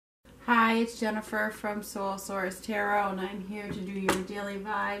Hi, it's Jennifer from Soul Source Tarot, and I'm here to do your daily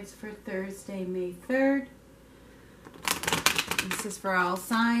vibes for Thursday, May 3rd. This is for all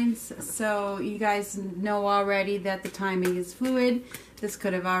signs. So you guys know already that the timing is fluid. This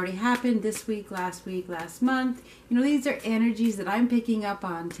could have already happened this week, last month. You know, these are energies that I'm picking up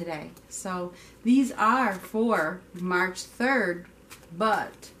on today. So these are for March 3rd,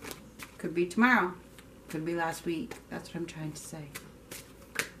 but could be tomorrow, could be last week. That's what I'm trying to say.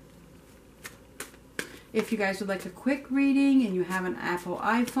 If you guys would like a quick reading and you have an Apple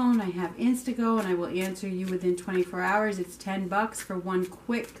iPhone, I have Instago and I will answer you within 24 hours. It's $10 for one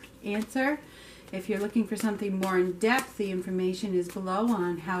quick answer. If you're looking for something more in depth, the information is below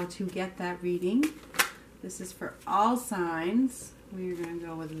on how to get that reading. This is for all signs. We're going to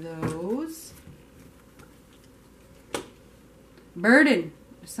go with those. Burden.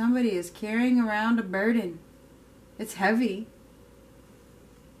 Somebody is carrying around a burden. It's heavy.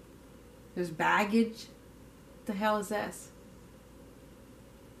 There's baggage. What the hell is this?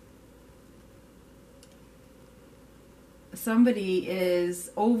 Somebody is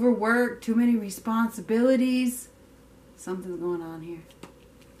overworked, too many responsibilities. Something's going on here.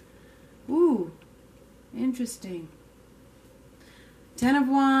 Ooh, interesting. 10 of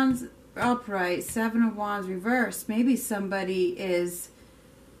Wands upright, 7 of Wands reversed. Maybe somebody is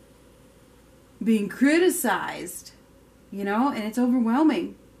being criticized, you know, and it's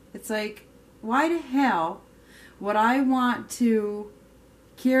overwhelming. It's like, why the hell would I want to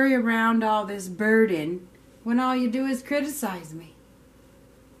carry around all this burden when all you do is criticize me?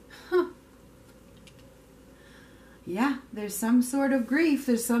 Huh. Yeah, there's some sort of grief,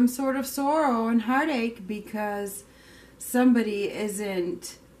 there's some sort of sorrow and heartache because somebody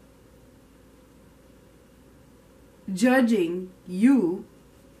isn't judging you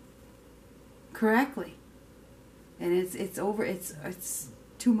correctly. And it's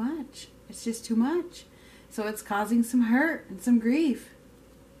too much. It's just too much. So it's causing some hurt and some grief.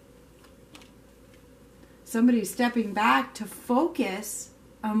 Somebody's stepping back to focus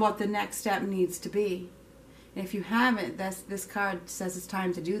on what the next step needs to be. And if you haven't, this card says it's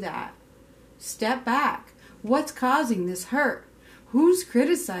time to do that. Step back. What's causing this hurt? Who's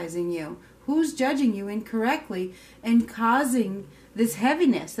criticizing you? Who's judging you incorrectly and causing this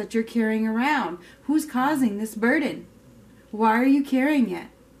heaviness that you're carrying around? Who's causing this burden? Why are you carrying it?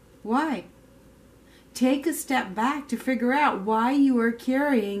 Why? Take a step back to figure out why you are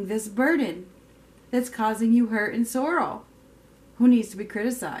carrying this burden that's causing you hurt and sorrow. Who needs to be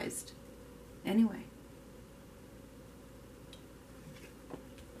criticized? Anyway.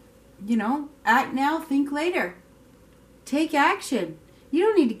 You know, act now, think later. Take action. You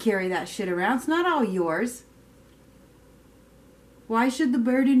don't need to carry that shit around. It's not all yours. Why should the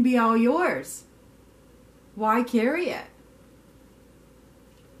burden be all yours? Why carry it?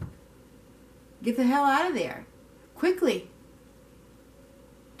 Get the hell out of there. Quickly.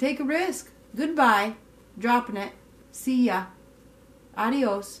 Take a risk. Goodbye. Dropping it. See ya.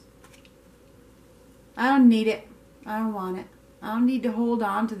 Adios. I don't need it. I don't want it. I don't need to hold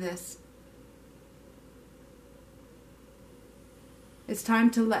on to this. It's time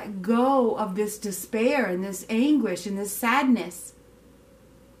to let go of this despair and this anguish and this sadness.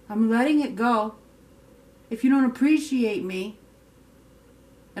 I'm letting it go. If you don't appreciate me,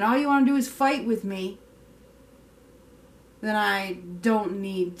 and all you want to do is fight with me, then I don't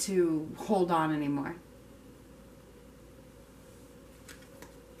need to hold on anymore.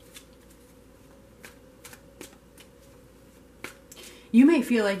 You may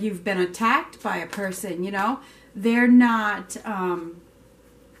feel like you've been attacked by a person, you know. They're not,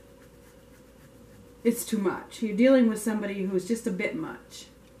 it's too much. You're dealing with somebody who's just a bit much,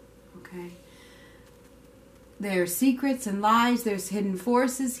 okay? There's secrets and lies. There's hidden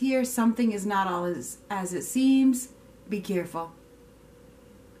forces here. Something is not all as it seems. Be careful.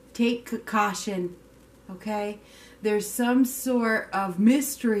 Take caution. Okay? There's some sort of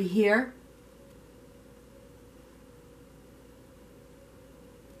mystery here.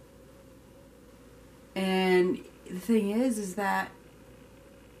 And the thing is that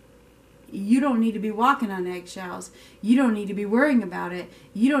you don't need to be walking on eggshells. You don't need to be worrying about it.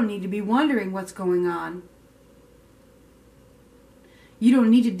 You don't need to be wondering what's going on. You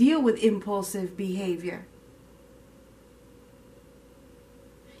don't need to deal with impulsive behavior.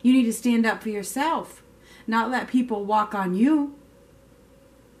 You need to stand up for yourself, not let people walk on you.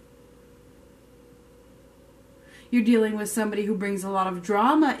 You're dealing with somebody who brings a lot of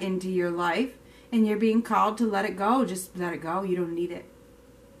drama into your life, and you're being called to let it go. Just let it go. You don't need it.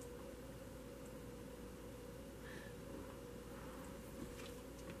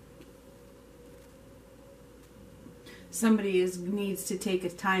 somebody needs to take a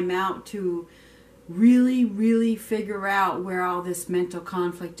time out to really, really figure out where all this mental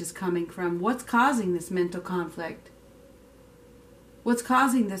conflict is coming from. What's causing this mental conflict? What's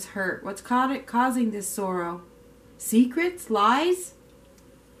causing this hurt? What's causing this sorrow? Secrets? Lies?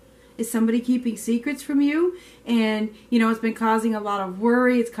 Is somebody keeping secrets from you? And, it's been causing a lot of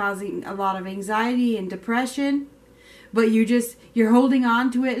worry. It's causing a lot of anxiety and depression. But you're holding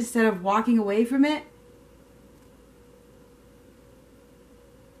on to it instead of walking away from it?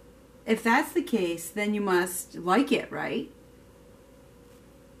 If that's the case, then you must like it, right?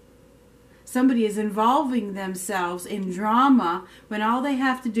 Somebody is involving themselves in drama when all they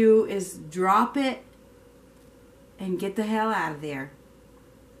have to do is drop it and get the hell out of there.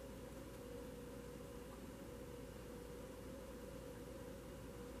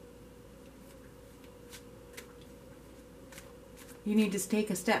 You need to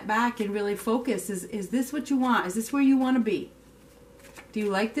take a step back and really focus. Is this what you want? Is this where you want to be? Do you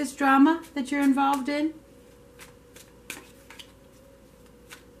like this drama that you're involved in?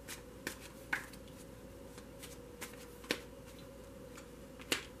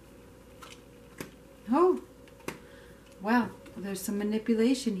 Oh, well, there's some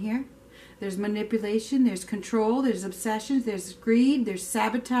manipulation here. There's manipulation, there's control, there's obsessions, there's greed, there's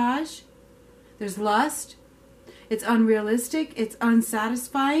sabotage, there's lust. It's unrealistic, it's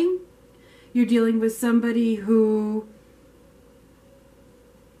unsatisfying. You're dealing with somebody who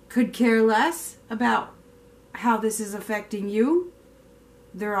could care less about how this is affecting you.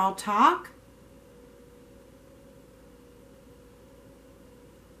 They're all talk.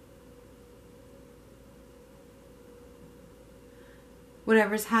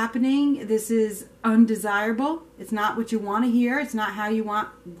 Whatever's happening, this is undesirable. It's not what you want to hear. It's not how you want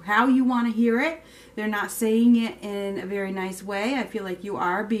to hear it. They're not saying it in a very nice way. I feel like you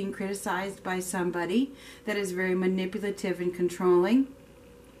are being criticized by somebody that is very manipulative and controlling.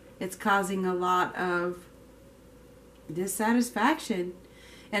 It's causing a lot of dissatisfaction.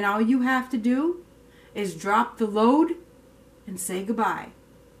 And all you have to do is drop the load and say goodbye.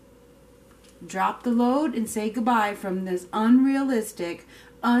 Drop the load and say goodbye from this unrealistic,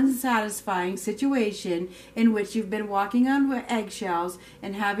 unsatisfying situation in which you've been walking on eggshells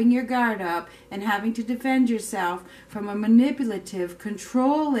and having your guard up and having to defend yourself from a manipulative,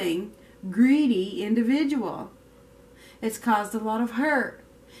 controlling, greedy individual. It's caused a lot of hurt.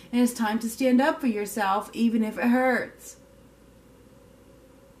 And it's time to stand up for yourself, even if it hurts.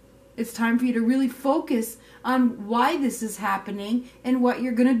 It's time for you to really focus on why this is happening and what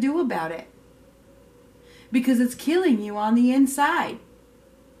you're going to do about it. Because it's killing you on the inside.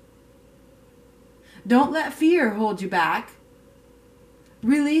 Don't let fear hold you back.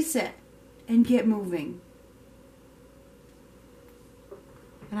 Release it and get moving.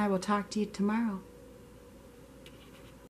 And I will talk to you tomorrow.